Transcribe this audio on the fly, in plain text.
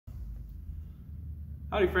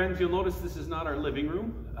Howdy friends, you'll notice this is not our living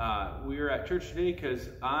room. We are at church today because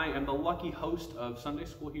I am the lucky host of Sunday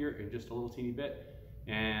school here in just a little teeny bit.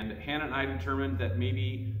 And Hannah and I determined that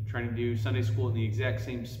maybe trying to do Sunday school in the exact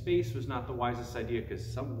same space was not the wisest idea because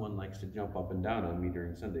someone likes to jump up and down on me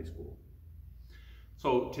during Sunday school.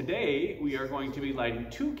 So today we are going to be lighting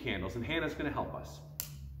 2 candles and Hannah's going to help us.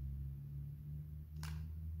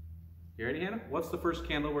 You ready, Hannah? What's the first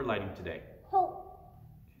candle we're lighting today? Hope.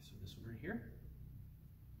 Okay, so this one right here.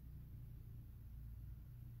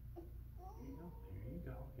 There you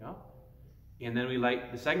go, yeah. And then we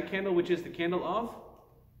light the second candle, which is the candle of?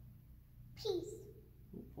 Peace.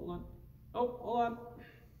 Oh, hold on. Oh, hold on.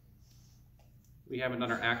 We haven't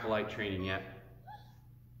done our acolyte training yet.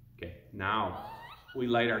 Okay, now we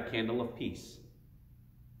light our candle of peace.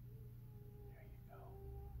 There you go.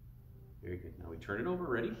 Very good. Now we turn it over,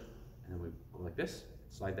 ready? And then we go like this.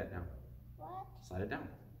 Slide that down. What? Slide it down.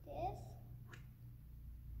 This?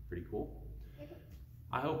 Pretty cool.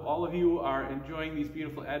 I hope all of you are enjoying these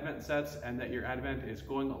beautiful Advent sets and that your Advent is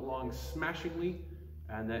going along smashingly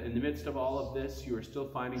and that in the midst of all of this, you are still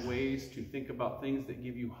finding ways to think about things that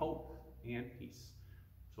give you hope and peace.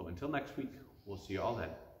 So until next week, we'll see you all then.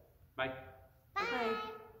 Bye. Bye.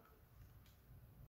 Bye.